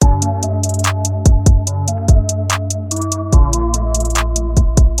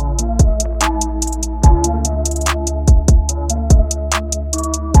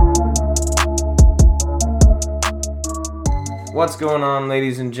What's going on,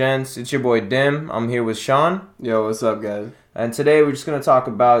 ladies and gents? It's your boy Dim. I'm here with Sean. Yo, what's up, guys? And today we're just going to talk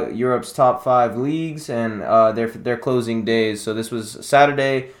about Europe's top 5 leagues and their closing days. So this was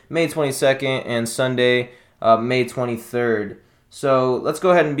Saturday, May 22nd, and Sunday, May 23rd. So let's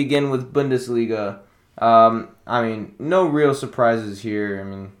go ahead and begin with Bundesliga. No real surprises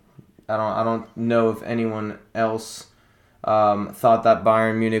here. I don't know if anyone else thought that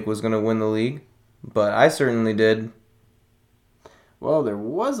Bayern Munich was going to win the league, but I certainly did. Well, there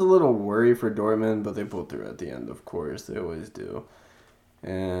was a little worry for Dortmund, but they pulled through at the end, of course. They always do.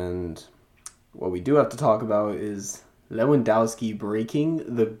 And what we do have to talk about is Lewandowski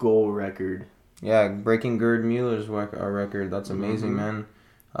breaking the goal record. Yeah, breaking Gerd Muller's record. That's amazing, man.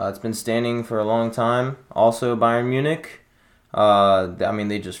 It's been standing for a long time. Also, Bayern Munich.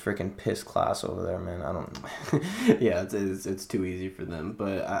 They just freaking piss class over there, man. I don't. Yeah, it's too easy for them.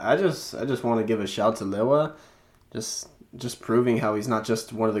 But I just want to give a shout to Lewa. Just proving how he's not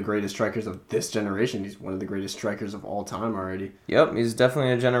just one of the greatest strikers of this generation. He's one of the greatest strikers of all time already. Yep, he's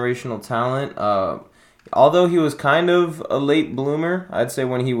definitely a generational talent. Although he was kind of a late bloomer, I'd say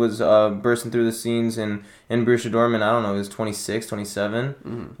when he was bursting through the scenes in Borussia Dortmund, I don't know, he was 26,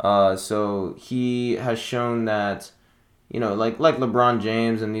 27. So he has shown that, like LeBron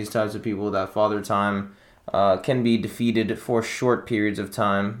James and these types of people, that father time can be defeated for short periods of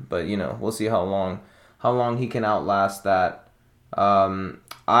time. But, we'll see how long he can outlast that.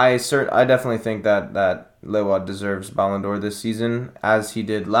 I definitely think that Lewa deserves Ballon d'Or this season, as he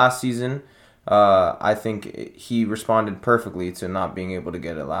did last season. I think he responded perfectly to not being able to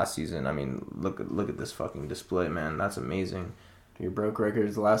get it last season. I mean, look at this fucking display, man. That's amazing. He broke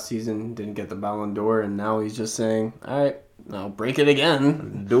records last season, didn't get the Ballon d'Or, and now he's just saying, all right, I'll break it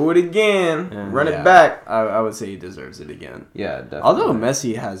again. Do it again. And Run it back. I would say he deserves it again. Yeah, definitely. Although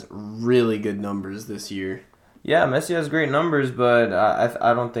Messi has really good numbers this year. Yeah, Messi has great numbers, but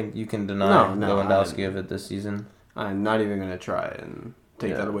I don't think you can deny Lewandowski of it this season. I'm not even going to try and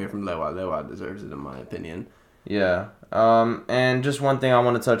take that away from Lewa. Lewa deserves it, in my opinion. Yeah. And just one thing I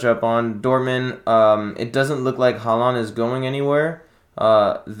want to touch up on. Dortmund, it doesn't look like Haaland is going anywhere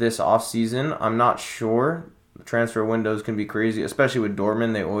this offseason. I'm not sure. The transfer windows can be crazy, especially with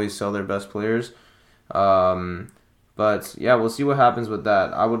Dortmund. They always sell their best players. But, yeah, we'll see what happens with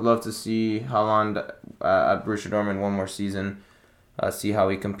that. I would love to see Haaland at Borussia Dortmund one more season, see how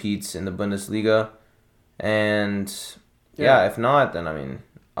he competes in the Bundesliga. And, if not, then,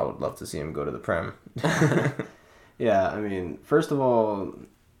 I would love to see him go to the Prem. Yeah, first of all,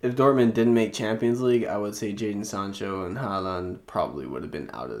 if Dortmund didn't make Champions League, I would say Jadon Sancho and Haaland probably would have been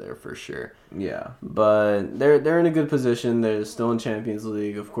out of there for sure. Yeah. But they're in a good position. They're still in Champions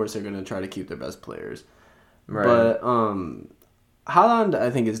League. Of course, they're going to try to keep their best players. Right. But Haaland, I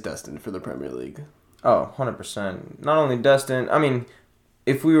think, is destined for the Premier League. Oh, 100%. Not only destined,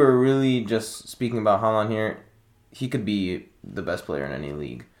 if we were really just speaking about Haaland here, he could be the best player in any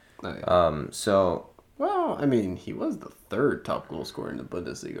league. Oh, yeah. Well, he was the third top goal scorer in the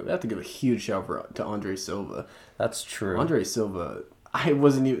Bundesliga. We have to give a huge shout to Andre Silva. That's true. Andre Silva,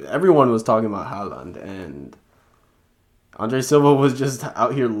 everyone was talking about Haaland, and Andre Silva was just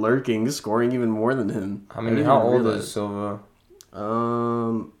out here lurking, scoring even more than him. How old is Silva?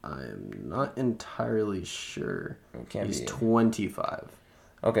 I'm not entirely sure. He's 25.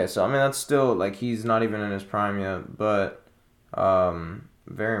 Okay, so that's still, he's not even in his prime yet, but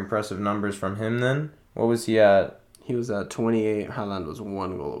very impressive numbers from him then. What was he at? He was at 28. Haaland was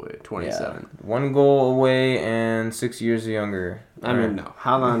 1 goal away, 27. Yeah, 1 goal away and 6 years younger. No.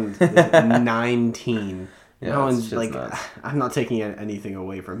 Haaland is 19. Yeah, I'm not taking anything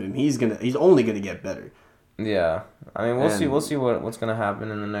away from him. He's only gonna get better. Yeah, we'll see what's gonna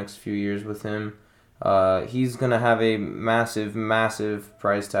happen in the next few years with him. He's gonna have a massive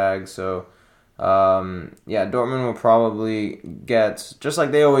price tag. So, Dortmund will probably get, just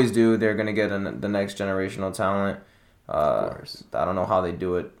like they always do, they're gonna get the next generational talent. Of course. I don't know how they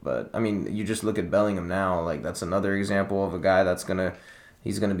do it, but you just look at Bellingham now. That's another example of a guy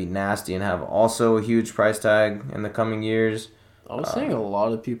he's gonna be nasty and have also a huge price tag in the coming years. I was saying a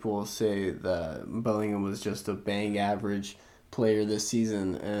lot of people say that Bellingham was just a bang average player this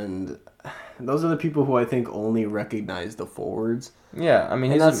season, and those are the people who I think only recognize the forwards. Yeah,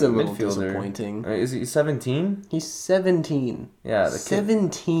 he's that's a little midfielder. Disappointing. Is he 17? He's 17. Yeah,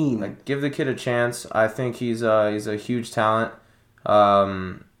 17. Give the kid a chance. I think he's a huge talent.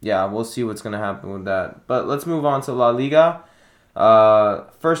 We'll see what's gonna happen with that. But let's move on to La Liga.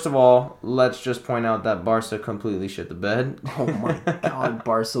 First of all, let's just point out that Barca completely shit the bed. Oh my God,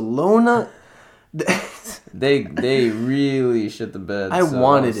 Barcelona! They really shit the bed. I so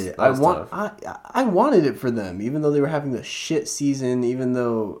wanted it. that was tough. I wanted it for them, even though they were having a shit season, even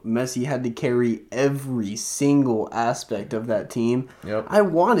though Messi had to carry every single aspect of that team. Yep. I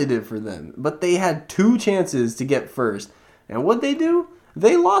wanted it for them, but they had 2 chances to get first, and what they do?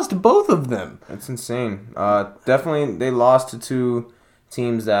 They lost both of them. That's insane. Definitely, they lost to 2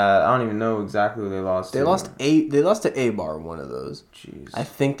 teams that I don't even know exactly who they lost. They lost to Eibar, one of those. Jeez. I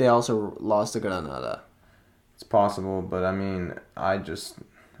think they also lost to Granada. It's possible, but I mean,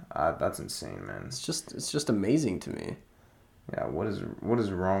 that's insane, man. It's just amazing to me. Yeah, what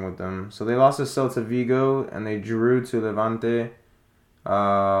is wrong with them? So they lost to Celta Vigo and they drew to Levante.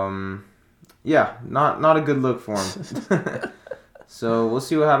 Yeah, not a good look for them. So we'll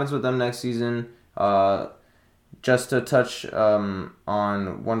see what happens with them next season. Just to touch on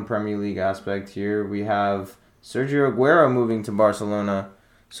one Premier League aspect here, we have Sergio Aguero moving to Barcelona,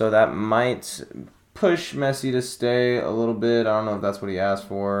 so that might push Messi to stay a little bit. I don't know if that's what he asked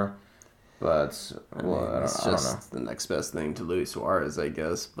for, but It's I don't know. just the next best thing to Luis Suarez, I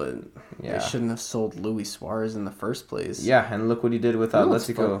guess. But Yeah. they shouldn't have sold Luis Suarez in the first place. Yeah, and look what he did with You know what's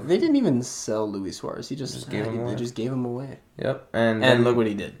Atletico. fun? They didn't even sell Luis Suarez. He just gave him away. They just gave him away. Yep, and And then- look what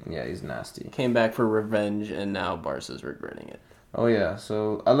he did. Yeah, he's nasty. Came back for revenge, and now Barca's regretting it. Oh yeah,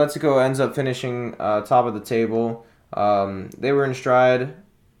 so Atletico ends up finishing top of the table. They were in stride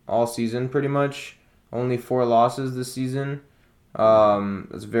all season pretty much. Only 4 losses this season.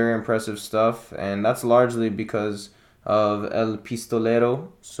 It's very impressive stuff, and that's largely because of El Pistolero.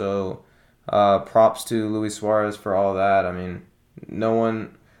 So props to Luis Suarez for all that. I mean, no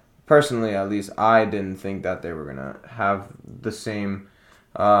one, personally at least, I didn't think that they were gonna have the same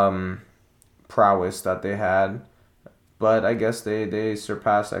prowess that they had. But I guess they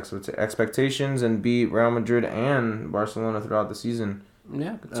surpassed expectations and beat Real Madrid and Barcelona throughout the season.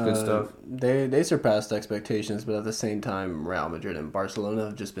 Yeah, It's good stuff. They surpassed expectations, but at the same time, Real Madrid and Barcelona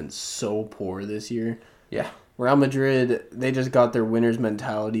have just been so poor this year. Yeah. Real Madrid, they just got their winner's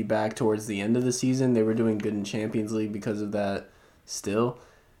mentality back towards the end of the season. They were doing good in Champions League because of that still,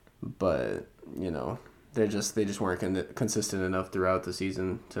 but they just weren't consistent enough throughout the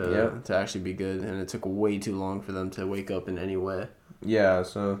season to actually be good, and it took way too long for them to wake up in any way. Yeah,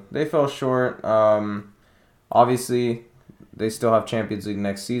 so they fell short. Obviously, they still have Champions League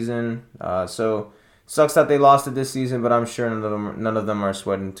next season. So sucks that they lost it this season, but I'm sure none of them are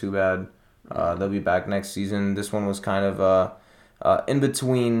sweating too bad. They'll be back next season. This one was kind of in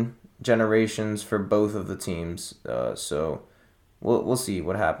between generations for both of the teams. So we'll see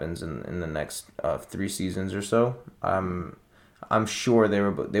what happens in the next 3 seasons or so. I'm sure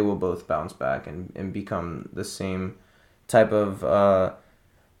they will both bounce back and become the same type of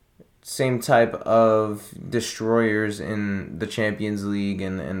destroyers in the Champions League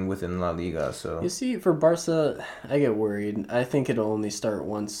and within La Liga. So You see, for Barca, I get worried. I think it'll only start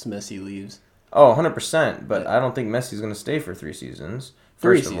once Messi leaves. 100%, but I don't think Messi's going to stay for 3 seasons.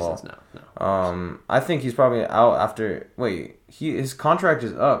 First of all, no. I think he's probably out after. Wait, his contract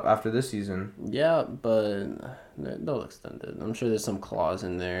is up after this season. Yeah, but they'll extend it. I'm sure there's some clause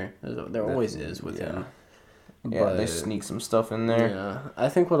in there. There always is with him. Yeah, But, they sneak some stuff in there. Yeah, I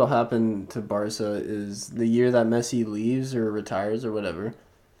think what'll happen to Barca is the year that Messi leaves or retires or whatever,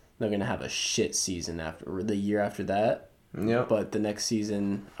 they're gonna have a shit season after the year after that. Yep. But the next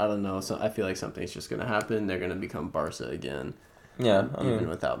season, I don't know. So I feel like something's just gonna happen. They're gonna become Barca again. Yeah, Even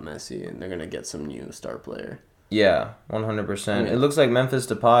without Messi, and they're gonna get some new star player. Yeah, 100%. Yeah. It looks like Memphis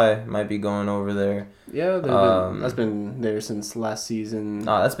Depay might be going over there. Yeah, that's been there since last season.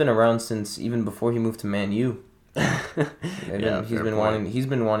 That's been around since even before he moved to Man U. He's been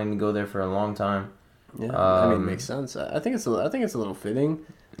wanting to go there for a long time. Yeah, I mean, it makes sense. I think it's a little fitting.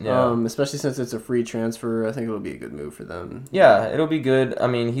 Yeah. Especially since it's a free transfer. I think it'll be a good move for them. Yeah, it'll be good. I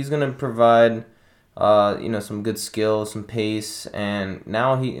mean, he's gonna provide, some good skill, some pace, and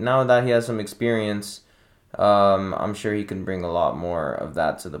now that he has some experience, I'm sure he can bring a lot more of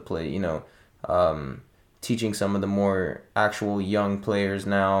that to the plate. Teaching some of the more actual young players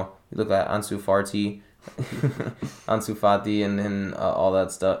now. You look at Ansu Fati, and then all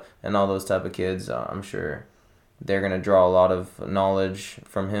that stuff, and all those type of kids. I'm sure they're gonna draw a lot of knowledge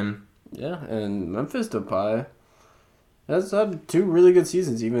from him. Yeah, and Memphis Depay has had 2 really good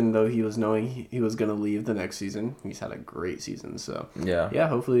seasons, even though he was knowing he was gonna leave the next season. He's had a great season, so Yeah.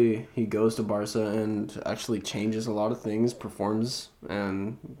 hopefully he goes to Barca and actually changes a lot of things, performs,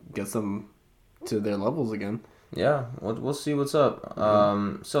 and gets them to their levels again. Yeah, we'll see what's up.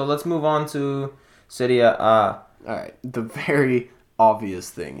 So let's move on to Serie A. All right, the very obvious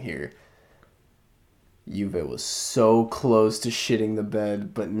thing here. Juve was so close to shitting the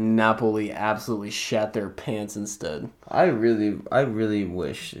bed, but Napoli absolutely shat their pants instead. I really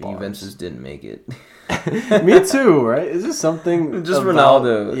wish Bars. Juventus didn't make it. Me too, right? Is this something Just about,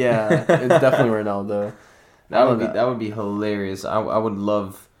 Ronaldo? Yeah, it's definitely Ronaldo. That would be hilarious.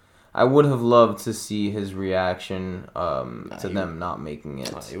 I would have loved to see his reaction to them not making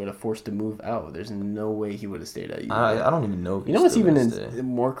it. He would have forced to move out. There's no way he would have stayed at Juve. I don't even know. If you know what's even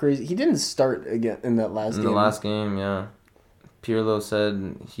more crazy? He didn't start again in that last game. In the last game, yeah. Pirlo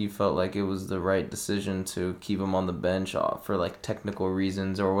said he felt like it was the right decision to keep him on the bench for like technical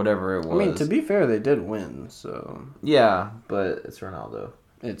reasons or whatever it was. I mean, to be fair, they did win, so yeah, but it's Ronaldo.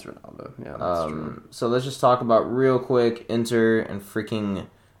 It's Ronaldo. Yeah, that's true. So let's just talk about real quick Inter and freaking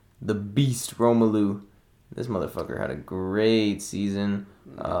the beast Romelu. This motherfucker had a great season.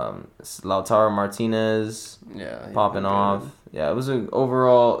 Lautaro Martinez, popping off. Yeah, it was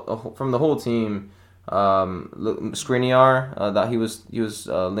overall from the whole team. Skriniar, that he was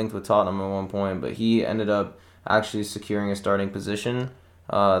linked with Tottenham at one point, but he ended up actually securing a starting position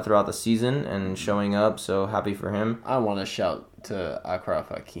throughout the season and showing up. So happy for him. I want to shout to Achraf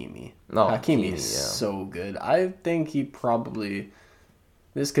Hakimi. No, Hakimi is so good. I think he probably.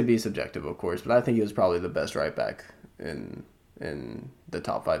 This could be subjective, of course, but I think he was probably the best right back in the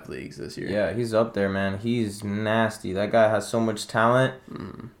top 5 leagues this year. Yeah, he's up there, man. He's nasty. That guy has so much talent.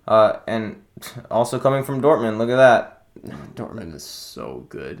 And also coming from Dortmund, look at that. Dortmund is so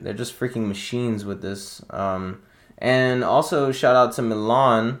good. They're just freaking machines with this. And also shout out to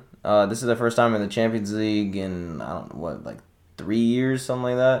Milan. This is their first time in the Champions League in, I don't know, what, like 3 years, something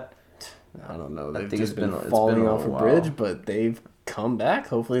like that? I don't know. They've I think just been falling off a bridge, but they've come back.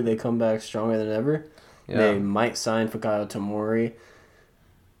 Hopefully they come back stronger than ever. Yeah. They might sign Fikayo Tomori.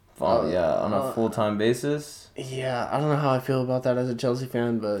 On a full-time basis. Yeah, I don't know how I feel about that as a Chelsea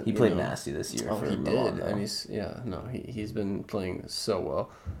fan, but he played nasty this year. He did, and he's been playing so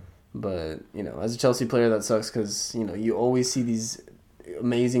well. But as a Chelsea player, that sucks because you always see these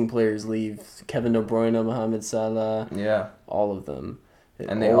amazing players leave. Kevin De Bruyne, Mohamed Salah, all of them.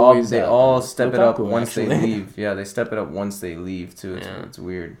 And they all step it up once they leave. Yeah, they step it up once they leave too. It's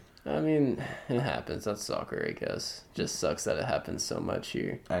weird. I mean, it happens. That's soccer, I guess. Just sucks that it happens so much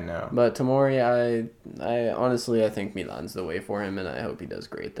here. I know. But Tomori, I honestly, I think Milan's the way for him, and I hope he does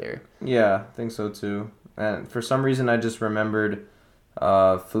great there. Yeah, I think so too. And for some reason, I just remembered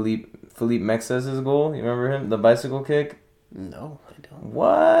Philippe Mexes' goal. You remember him? The bicycle kick? No, I don't.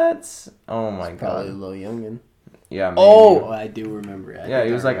 What? Oh my god. Probably a little youngin'. Yeah. Maybe. Oh, I do remember it. Yeah,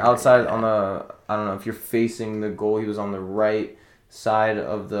 he was like outside on the. I don't know if you're facing the goal. He was on the right side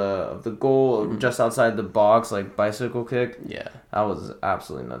of the goal, just outside the box, like bicycle kick. Yeah, that was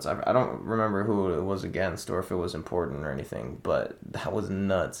absolutely nuts. I don't remember who it was against or if it was important or anything, but that was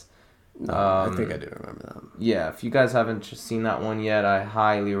nuts. No, I think I do remember that. Yeah, if you guys haven't seen that one yet, I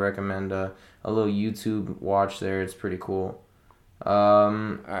highly recommend a little YouTube watch there. It's pretty cool. All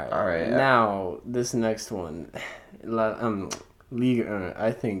right. Now this next one, League.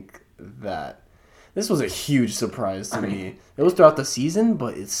 I think that. This was a huge surprise to me. It was throughout the season,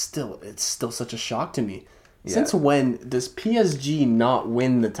 but it's still such a shock to me. Yeah. Since when does PSG not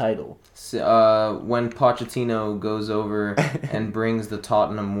win the title? When Pochettino goes over and brings the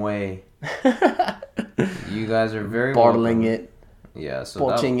Tottenham way. You guys are very bottling it. Yeah, so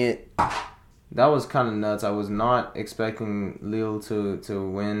poaching it. That was kind of nuts. I was not expecting Lille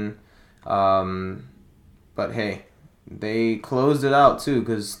to win, but hey. They closed it out too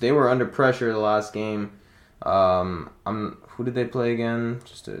because they were under pressure the last game. Who did they play again?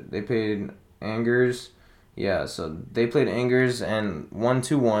 They played Angers. Yeah, so they played Angers and won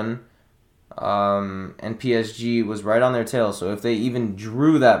 2-1. And PSG was right on their tail. So if they even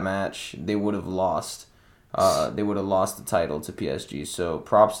drew that match, they would have lost. They would have lost the title to PSG. So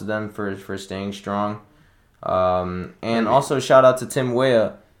props to them for staying strong. And also shout out to Tim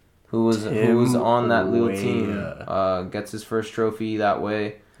Weah. Who was on that Lille team, gets his first trophy that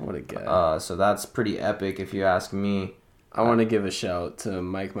way. What a guy. So that's pretty epic if you ask me. I want to give a shout to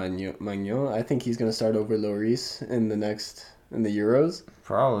Mike Maignan. I think he's going to start over Lloris in the Euros.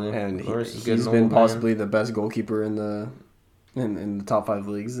 Probably. And he's been possibly the best goalkeeper in the top 5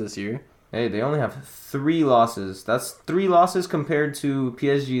 leagues this year. Hey, they only have 3 losses. That's 3 losses compared to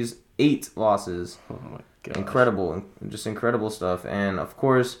PSG's 8 losses. Oh my god. Incredible. Just incredible stuff. And of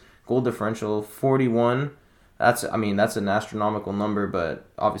course, goal differential 41. That's an astronomical number, but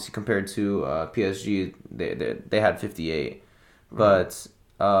obviously compared to PSG, they had 58. But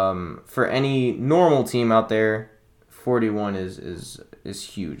for any normal team out there, 41 is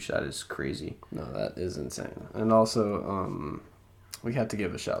huge. That is crazy. No, that is insane. And also, we had to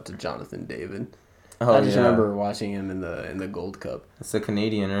give a shout to Jonathan David. Oh, I just yeah. remember watching him in the Gold Cup. It's a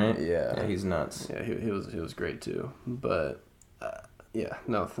Canadian, right? Yeah. Yeah, he's nuts. Yeah, he was great too. But yeah,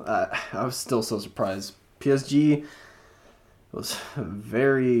 no, I was still so surprised. PSG was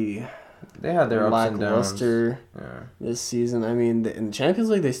very They had their ups and downs. lackluster this season. I mean, in the Champions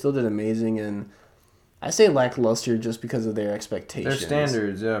League, they still did amazing, and I say lackluster just because of their expectations. Their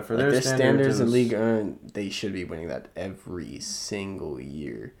standards, yeah. For Like their standards in it was- Ligue 1, they should be winning that every single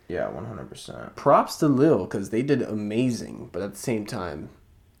year. Yeah, 100%. Props to Lille, because they did amazing, but at the same time,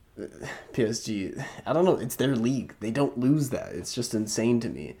 PSG, I don't know, it's their league. They don't lose that. It's just insane to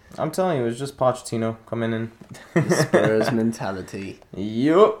me. I'm telling you, it was just Pochettino coming in. Spurs mentality.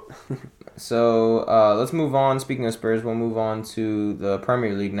 Yup. So let's move on. Speaking of Spurs, we'll move on to the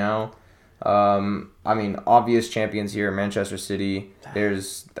Premier League now. I mean, obvious champions here, Manchester City. There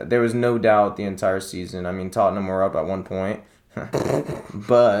was no doubt the entire season. I mean, Tottenham were up at one point,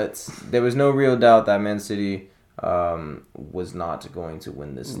 but there was no real doubt that Man City was not going to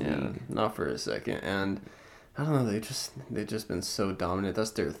win this league. Not for a second. And I don't know, they've just been so dominant.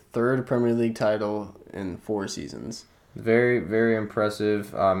 That's their third Premier League title in 4 seasons. Very, very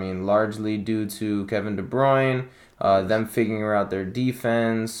impressive. I mean, largely due to Kevin De Bruyne, them figuring out their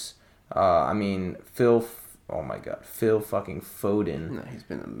defense. I mean, Phil fucking Foden. No, he's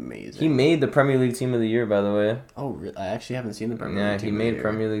been amazing. He made the Premier League Team of the Year, by the way. Oh, really? I actually haven't seen the Premier Yeah, League he team of the made year.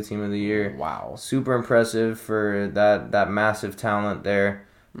 Premier League Team of the Year. Wow. Super impressive for that massive talent there.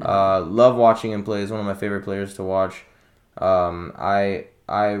 Love watching him play. He's one of my favorite players to watch. I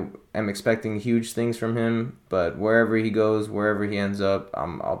am expecting huge things from him, but wherever he goes, wherever he ends up,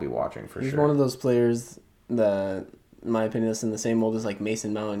 I'll be watching for He's sure. one of those players that, in my opinion, is in the same mold as like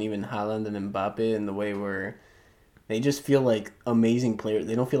Mason Mount and even Haaland and Mbappe, in the way where they just feel like amazing players.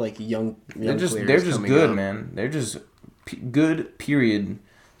 They don't feel like young They're just players coming good, up. man. They're just good. Period.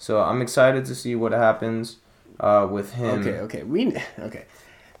 So I'm excited to see what happens with him. Okay.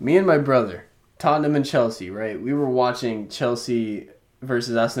 Me and my brother, Tottenham and Chelsea, right? We were watching Chelsea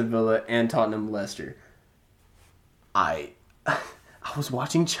versus Aston Villa and Tottenham Leicester. I was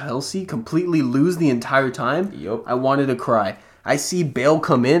watching Chelsea completely lose the entire time. Yup. I wanted to cry. I see Bale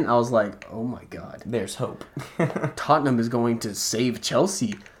come in. I was like, oh my God. There's hope. Tottenham is going to save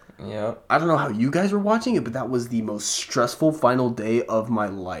Chelsea. Yep. I don't know how you guys were watching it, but that was the most stressful final day of my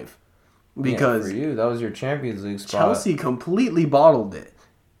life. Because for you, that was your Champions League spot. Chelsea completely bottled it.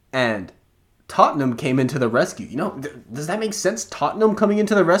 And Tottenham came into the rescue. You know, does that make sense? Tottenham coming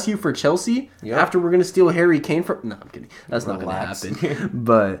into the rescue for Chelsea after we're going to steal Harry Kane from... No, I'm kidding. That's not going to happen.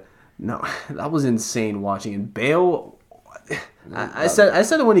 But, no, that was insane watching. And Bale... I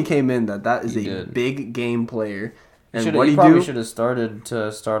said it when he came in that is a big game player. And what he he probably should have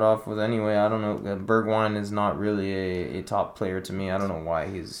start off with anyway. I don't know. Bergwijn is not really a top player to me. I don't know why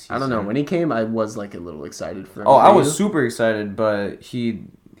he's I don't know. When he came, I was like a little excited for him. Oh, I was super excited, but he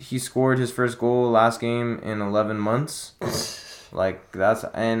scored his first goal last game in 11 months.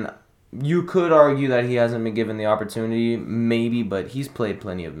 And you could argue that he hasn't been given the opportunity, maybe, but he's played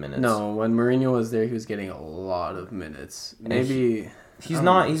plenty of minutes. No, when Mourinho was there, he was getting a lot of minutes. Maybe he's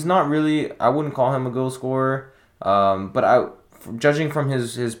not really. I wouldn't call him a goal scorer. But judging from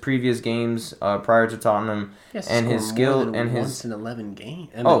his previous games prior to Tottenham and his skill and his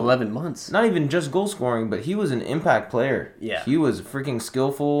 11 months. Not even just goal scoring, but he was an impact player. Yeah, he was freaking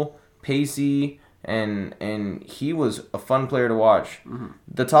skillful, pacey, and he was a fun player to watch. Mm-hmm.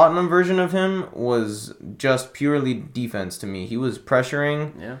 The Tottenham version of him was just purely defense to me. He was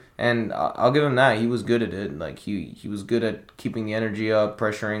pressuring, and I'll give him that. He was good at it. Like he was good at keeping the energy up,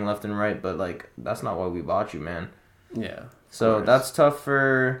 pressuring left and right. But like that's not why we bought you, man. Yeah. So that's tough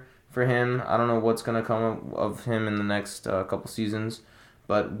for him. I don't know what's gonna come of him in the next couple seasons,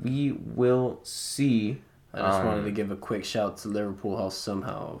 but we will see. I just wanted to give a quick shout to Liverpool, how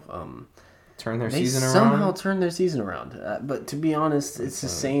somehow turn their season around. Somehow turned their season around. But to be honest, it's the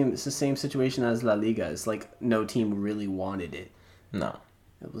same situation as La Liga. It's like no team really wanted it. No.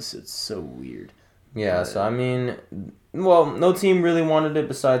 It's so weird. Yeah, so I mean, no team really wanted it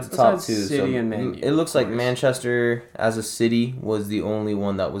besides the top two. City so and Man U, it looks like Manchester as a city was the only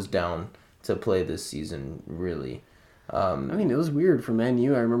one that was down to play this season, really. I mean, it was weird for Man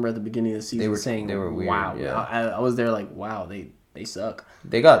U. I remember at the beginning of the season they were weird, wow. Yeah. I was there like, wow, they suck.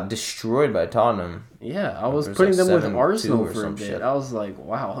 They got destroyed by Tottenham. Yeah, I was putting them with Arsenal for a bit. Shit. I was like,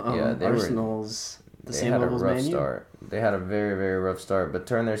 wow, Arsenal's the same level as Man U. Start. They had a very, very rough start, but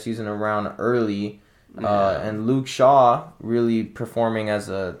turned their season around early. And Luke Shaw really performing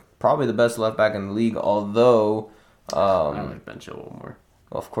as probably the best left back in the league, although... I like Ben Chilwell more.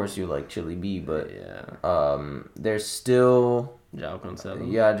 Well, of course you like Chili B, but yeah. there's still João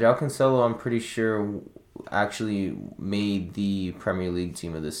Cancelo. Yeah, João Cancelo, I'm pretty sure, actually made the Premier League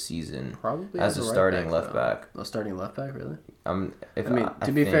team of the season. Probably as a starting left back. A starting left back, really?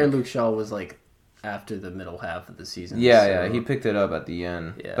 To be fair, Luke Shaw was like after the middle half of the season. Yeah, he picked it up at the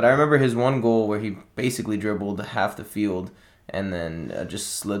end. Yeah. But I remember his one goal where he basically dribbled half the field and then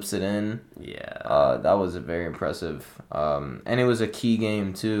just slips it in. Yeah. That was very impressive. And it was a key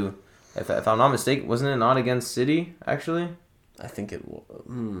game, too. If I'm not mistaken, wasn't it not against City, actually? I think it was.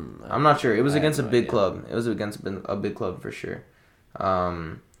 I'm not sure. It was against a big club. It was against a big club for sure.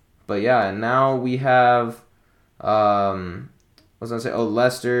 But yeah, and now we have, what was I going to say? Oh,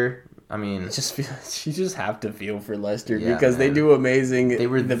 Leicester. I mean, you just have to feel for Leicester Yeah, because they man. do amazing They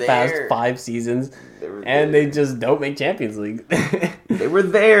were the there. past 5 seasons, and they just don't make Champions League. They were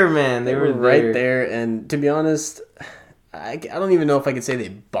there, man. They were right there, and to be honest, I don't even know if I could say they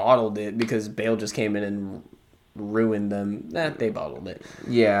bottled it because Bale just came in and ruined them. They bottled it.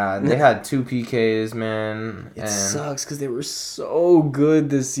 Yeah, they had 2 PKs, man. It sucks because they were so good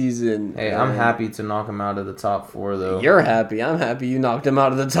this season. Hey, I'm happy to knock them out of the top 4, though. You're happy. I'm happy you knocked them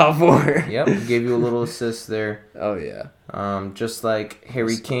out of the top 4. Yep, gave you a little assist there. Oh, yeah. Just like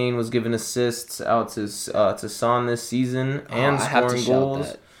Harry Kane was giving assists out to Son this season and scoring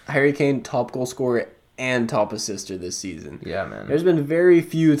goals. Harry Kane, top goal scorer and top assister this season. Yeah, man. There's been very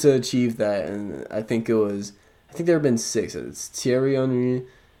few to achieve that, and I think there have been 6. It's Thierry Henry,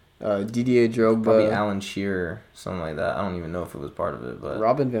 Didier Drogba, Probably Alan Shearer, something like that. I don't even know if it was part of it, but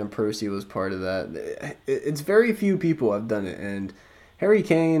Robin van Persie was part of that. It's very few people have done it, and Harry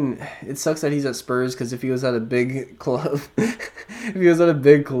Kane. It sucks that he's at Spurs because if he was at a big club,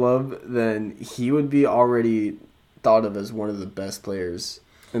 then he would be already thought of as one of the best players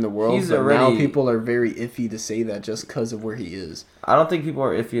in the world. Now people are very iffy to say that just because of where he is. I don't think people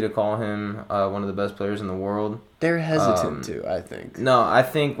are iffy to call him one of the best players in the world. They're hesitant to, I think. No, I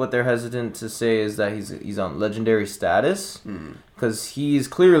think what they're hesitant to say is that he's on legendary status because he's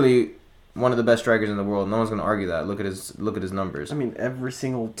clearly one of the best strikers in the world. No one's gonna argue that. Look at his numbers. I mean, every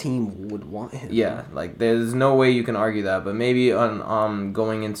single team would want him. Yeah, like there's no way you can argue that. But maybe on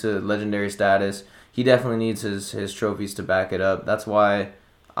going into legendary status, he definitely needs his trophies to back it up. That's why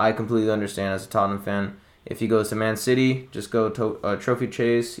I completely understand as a Tottenham fan. If he goes to Man City, just go trophy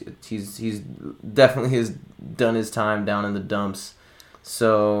chase. He's definitely has done his time down in the dumps.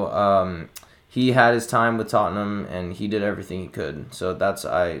 So he had his time with Tottenham and he did everything he could. So that's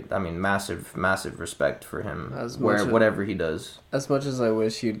I mean massive respect for him. Whatever he does. As much as I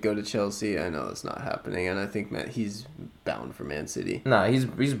wish he'd go to Chelsea, I know that's not happening, and I think he's bound for Man City. Nah, he's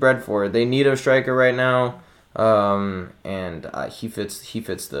bred for it. They need a striker right now. And he fits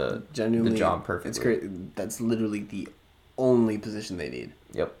the job perfectly. It's great. That's literally the only position they need.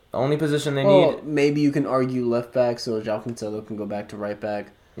 Yep, the only position they need. Maybe you can argue left back, so João Cancelo can go back to right back.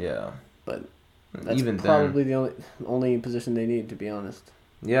 Yeah, but that's even probably the only position they need, to be honest.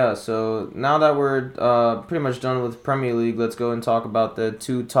 Yeah. So now that we're pretty much done with Premier League, let's go and talk about the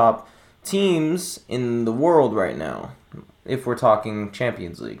 2 top teams in the world right now. If we're talking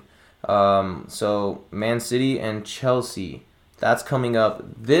Champions League. So Man City and Chelsea, that's coming up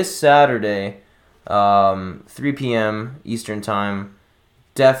this Saturday, 3 p.m. Eastern time.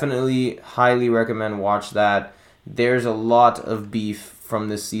 Definitely highly recommend watch that. There's a lot of beef from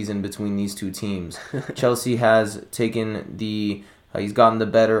this season between these 2 teams. Chelsea has taken he's gotten the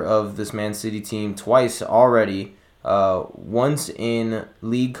better of this Man City team twice already. Once in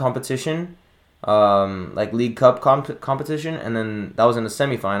league competition, like League Cup competition, and then that was in the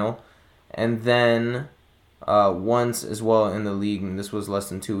semifinal. And then once as well in the league, and this was less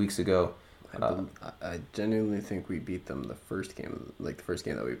than 2 weeks ago. I genuinely think we beat them the first game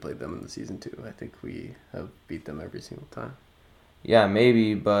that we played them in the season 2. I think we have beat them every single time. Yeah,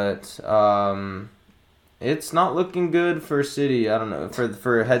 maybe, but it's not looking good for City. I don't know,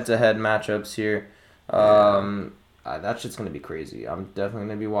 for head-to-head matchups here. That shit's going to be crazy. I'm definitely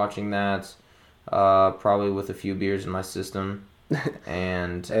going to be watching that, probably with a few beers in my system.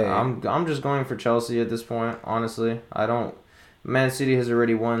 And hey. I'm just going for Chelsea at this point, honestly. Man City has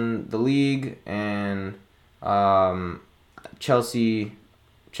already won the league, and Chelsea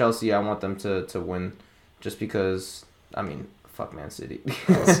I want them to win just because, I mean, fuck Man City.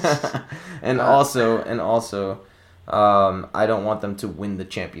 and also I don't want them to win the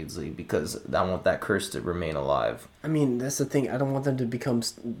Champions League because I want that curse to remain alive. I mean, that's the thing. I don't want them to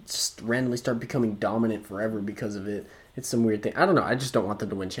just randomly start becoming dominant forever because of it. It's some weird thing. I don't know. I just don't want them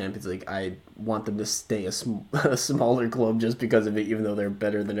to win Champions League. I want them to stay a smaller club just because of it, even though they're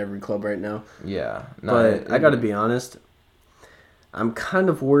better than every club right now. Yeah. No, but I got to be honest. I'm kind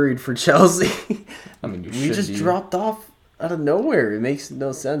of worried for Chelsea. I mean, we just dropped off out of nowhere. It makes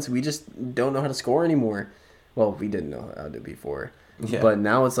no sense. We just don't know how to score anymore. Well, we didn't know how to before. Yeah. But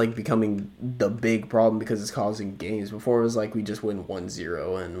now it's like becoming the big problem because it's causing games. Before it was like we just win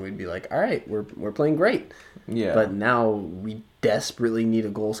 1-0 and we'd be like, all right, we're playing great. Yeah. But now we desperately need a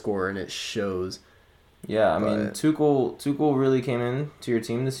goal scorer and it shows. Yeah, I mean, Tuchel really came in to your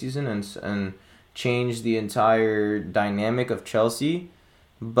team this season and changed the entire dynamic of Chelsea,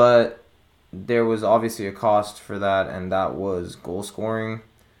 but there was obviously a cost for that, and that was goal scoring.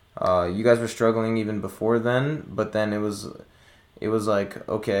 You guys were struggling even before then, but then it was like,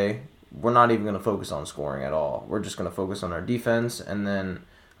 okay, we're not even going to focus on scoring at all. We're just going to focus on our defense, and then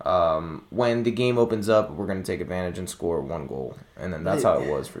when the game opens up, we're going to take advantage and score one goal. And then that's how it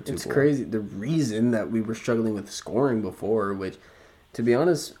was for Tuchel. It's crazy. The reason that we were struggling with scoring before, which, to be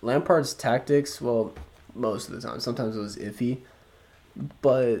honest, Lampard's tactics, well, most of the time, sometimes it was iffy,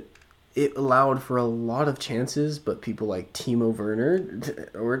 but it allowed for a lot of chances, but people like Timo Werner,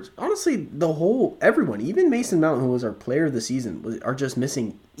 or honestly, everyone, even Mason Mount, who was our player of the season, are just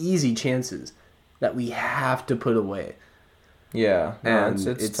missing easy chances that we have to put away. Yeah, and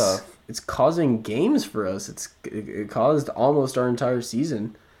it's tough. It's causing games for us. It caused almost our entire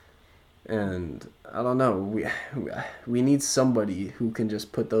season, and I don't know. We need somebody who can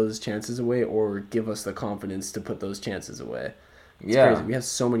just put those chances away or give us the confidence to put those chances away. It's crazy. We have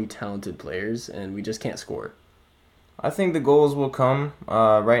so many talented players, and we just can't score. I think the goals will come.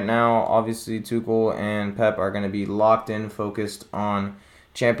 Right now, obviously, Tuchel and Pep are going to be locked in, focused on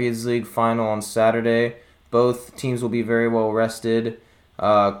Champions League final on Saturday. Both teams will be very well rested,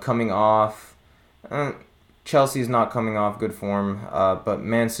 coming off. Chelsea's not coming off good form, but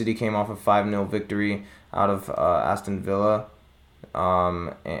Man City came off a 5-0 victory out of Aston Villa.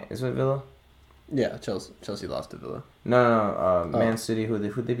 Is it Villa? Yeah, Chelsea lost to Villa. No. Man City, who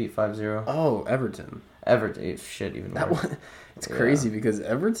they beat 5-0? Oh, Everton. Everton, shit, even worse. It's crazy because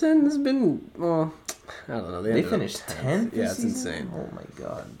Everton has been, well, I don't know. They finished 10th. Yeah, it's insane. Oh my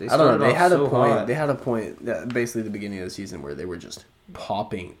god. I don't know. They had a point. Hot. They had a point. Basically, the beginning of the season where they were just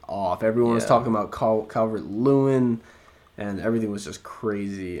popping off. Everyone was talking about Calvert-Lewin, and everything was just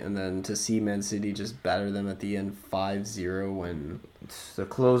crazy. And then to see Man City just batter them at the end 5-0 when the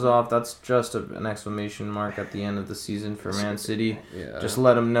close off, that's just an exclamation mark at the end of the season for Man City. Yeah. Just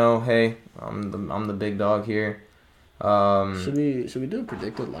let them know, hey, I'm the big dog here. Should we do a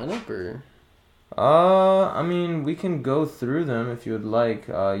predicted lineup or? I mean, we can go through them if you would like.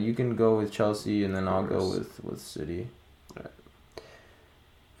 You can go with Chelsea, and then I'll go with City. All right.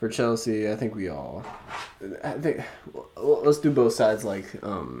 For Chelsea, I think let's do both sides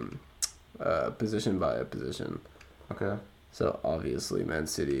position by position. Okay. So obviously, Man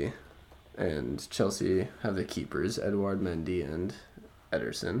City and Chelsea have the keepers, Edouard Mendy and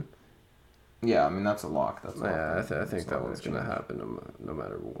Ederson. Yeah, I mean that's a lock. I think that one's gonna happen no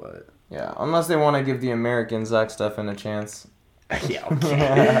matter what. Yeah, unless they want to give the American Zach Steffen a chance. Yeah,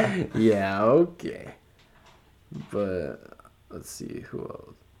 okay. Yeah, okay. But let's see who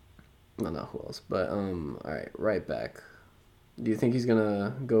else. No, not who else. But all right, right back. Do you think he's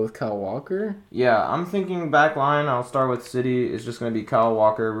gonna go with Kyle Walker? Yeah, I'm thinking back line. I'll start with City. It's just gonna be Kyle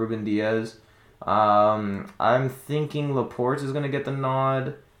Walker, Ruben Diaz. I'm thinking Laporte is gonna get the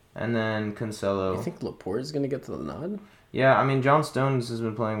nod. And then Cancelo. You think Laporte is going to get to the nod? Yeah, I mean, John Stones has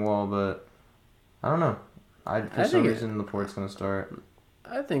been playing well, but I don't know. For some reason, Laporte's going to start.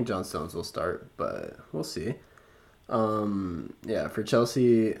 I think John Stones will start, but we'll see. Yeah, for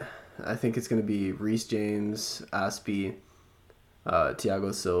Chelsea, I think it's going to be Reece James, Aspie,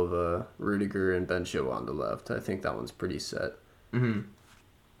 Thiago Silva, Rudiger, and Ben Chilwell on the left. I think that one's pretty set. Mm-hmm.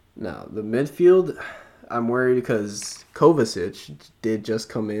 Now, the midfield, I'm worried because Kovacic did just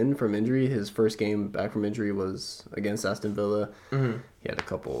come in from injury. His first game back from injury was against Aston Villa. Mm-hmm. He had a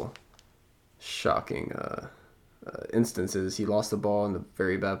couple shocking instances. He lost the ball in a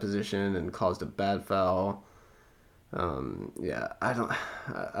very bad position and caused a bad foul. Yeah, I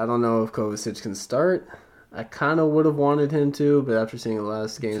don't know if Kovacic can start. I kind of would have wanted him to, but after seeing the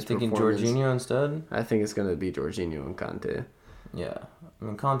last game's performance, thinking Jorginho instead. I think it's gonna be Jorginho and Kanté. Yeah, I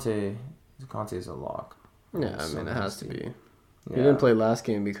mean Kanté's a lock. Yeah, I mean, it has to be. Yeah. He didn't play last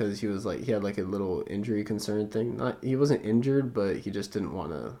game because he had like a little injury concern thing. He wasn't injured, but he just didn't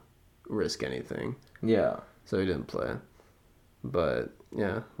want to risk anything. Yeah. So he didn't play. But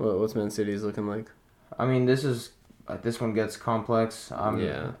yeah, what's Man City's looking like? I mean, this one gets complex.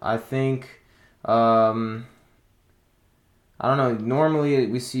 Yeah. I think, I don't know. Normally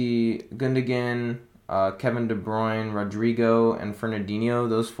we see Gundogan, Kevin De Bruyne, Rodrigo, and Fernandinho.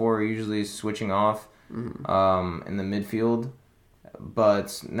 Those four are usually switching off. Mm-hmm. In the midfield,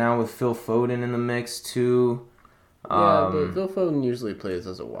 but now with Phil Foden in the mix too, But Phil Foden usually plays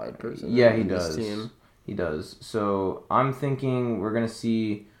as a wide person. Yeah, he this does. Team. He does. So I'm thinking we're gonna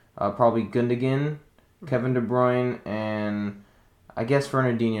see probably Gundogan, Kevin De Bruyne, and I guess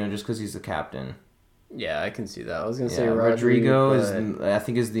Fernandinho just because he's the captain. Yeah, I can see that. I was gonna say Rodrigo but... I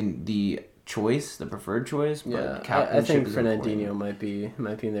think is the choice, the preferred choice. But I think Fernandinho might be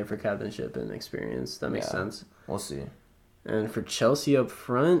in there for captainship and experience. That makes sense. We'll see. And for Chelsea up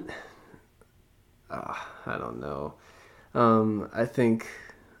front, I don't know. I think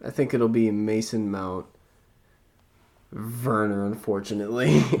it'll be Mason Mount, Werner,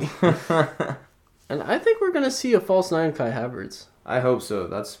 unfortunately, and I think we're gonna see a false nine, Kai Havertz. I hope so.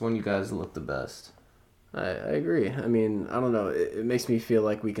 That's when you guys look the best. I agree. I mean, I don't know. It makes me feel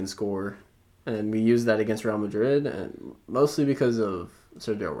like we can score, and we use that against Real Madrid, and mostly because of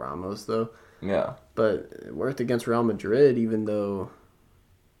Sergio Ramos, though. Yeah. But it worked against Real Madrid, even though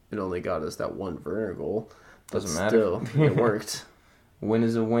it only got us that one Werner goal. Doesn't matter. Still, it worked. Win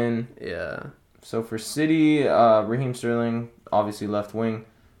is a win. Yeah. So for City, Raheem Sterling, obviously left wing.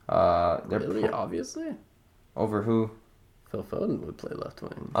 Really? Obviously? Over who? Phil Foden would play left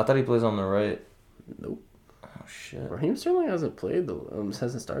wing. I thought he plays on the right. Nope. Oh, shit. Raheem Sterling hasn't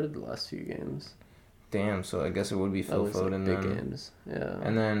started the last few games. Damn, so I guess it would be Phil Foden big then. Games. Yeah.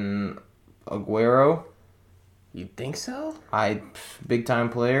 And then Aguero. You think so? Big time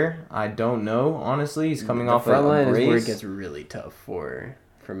player. I don't know, honestly. He's coming off front a line brace. Is where it gets really tough for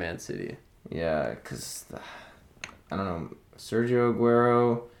Man City. Yeah, because I don't know. Sergio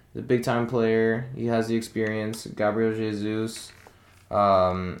Aguero is a big time player. He has the experience. Gabriel Jesus.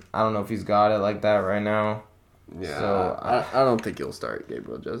 I don't know if he's got it like that right now. Yeah, so I don't think he'll start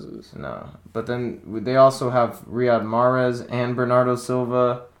Gabriel Jesus. No, but then they also have Riyad Mahrez and Bernardo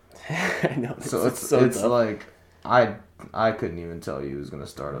Silva. I know. So it's like I couldn't even tell you who's gonna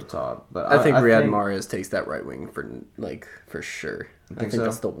start up top. But I think Riyad Mahrez takes that right wing for sure. I think so?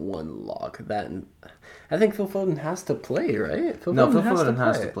 that's the one lock. That and I think Phil Foden has to play, right? Phil Foden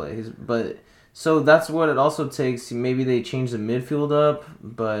has to play. So that's what it also takes. Maybe they change the midfield up,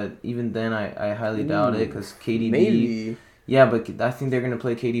 but even then, I highly doubt it because KDB. Maybe. Yeah, but I think they're gonna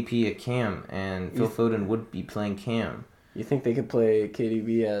play KDP at Cam, and Phil Foden would be playing Cam. You think they could play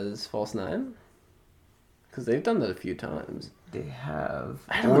KDB as false nine? Because they've done that a few times. They have.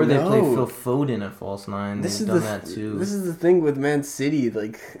 I don't or they know. play Phil Foden at false nine. They've done that too. This is the thing with Man City.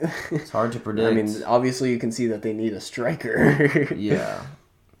 Like, it's hard to predict. I mean, obviously you can see that they need a striker. Yeah.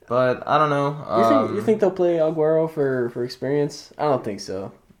 But I don't know. You think they'll play Aguero for experience? I don't think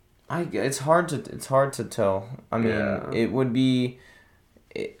so. It's hard to tell. I mean, it would be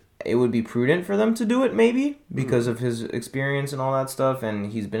prudent for them to do it maybe because of his experience and all that stuff,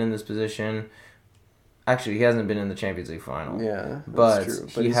 and he's been in this position. Actually, he hasn't been in the Champions League final. Yeah, but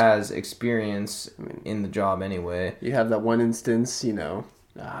he has experience in the job anyway. You have that one instance, Aguero.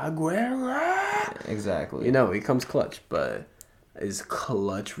 Exactly. He comes clutch, but. Is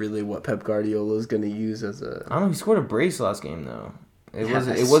clutch really what Pep Guardiola is going to use as a... I don't know. He scored a brace last game, though. It was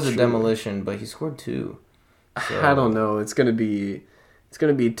a demolition, but he scored 2. So. I don't know. It's gonna be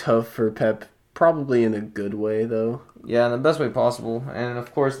tough for Pep, probably in a good way, though. Yeah, in the best way possible. And,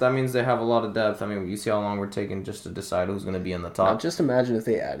 of course, that means they have a lot of depth. I mean, you see how long we're taking just to decide who's going to be in the top. Now, just imagine if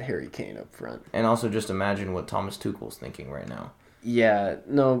they add Harry Kane up front. And also just imagine what Thomas Tuchel's thinking right now. Yeah,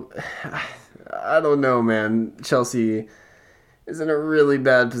 no, I don't know, man. Chelsea is in a really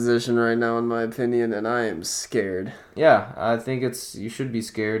bad position right now, in my opinion, and I am scared. Yeah, I think you should be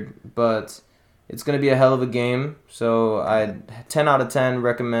scared, but it's going to be a hell of a game. So I 10 out of 10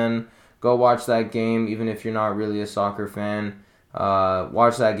 recommend go watch that game, even if you're not really a soccer fan.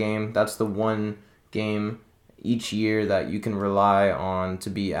 Watch that game. That's the one game each year that you can rely on to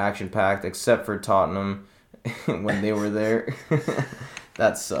be action-packed, except for Tottenham when they were there.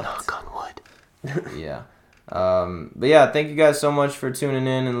 That sucked. Knock on wood. Yeah. But yeah, thank you guys so much for tuning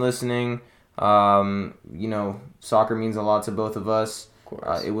in and listening. Soccer means a lot to both of us. Of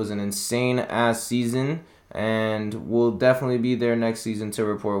course. It was an insane-ass season, and we'll definitely be there next season to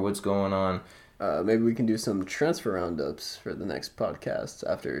report what's going on. Maybe we can do some transfer roundups for the next podcast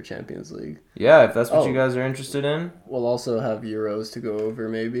after Champions League. Yeah, if that's what you guys are interested in. We'll also have Euros to go over,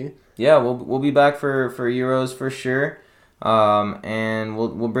 maybe. Yeah, we'll be back for Euros for sure. And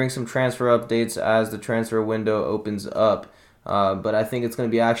we'll bring some transfer updates as the transfer window opens up. But I think it's going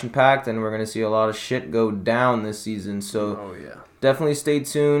to be action-packed, and we're going to see a lot of shit go down this season. So definitely stay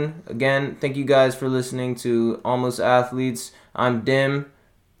tuned. Again, thank you guys for listening to Almost Athletes. I'm Dim.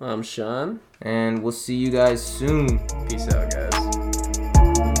 I'm Sean. And we'll see you guys soon. Peace out, guys.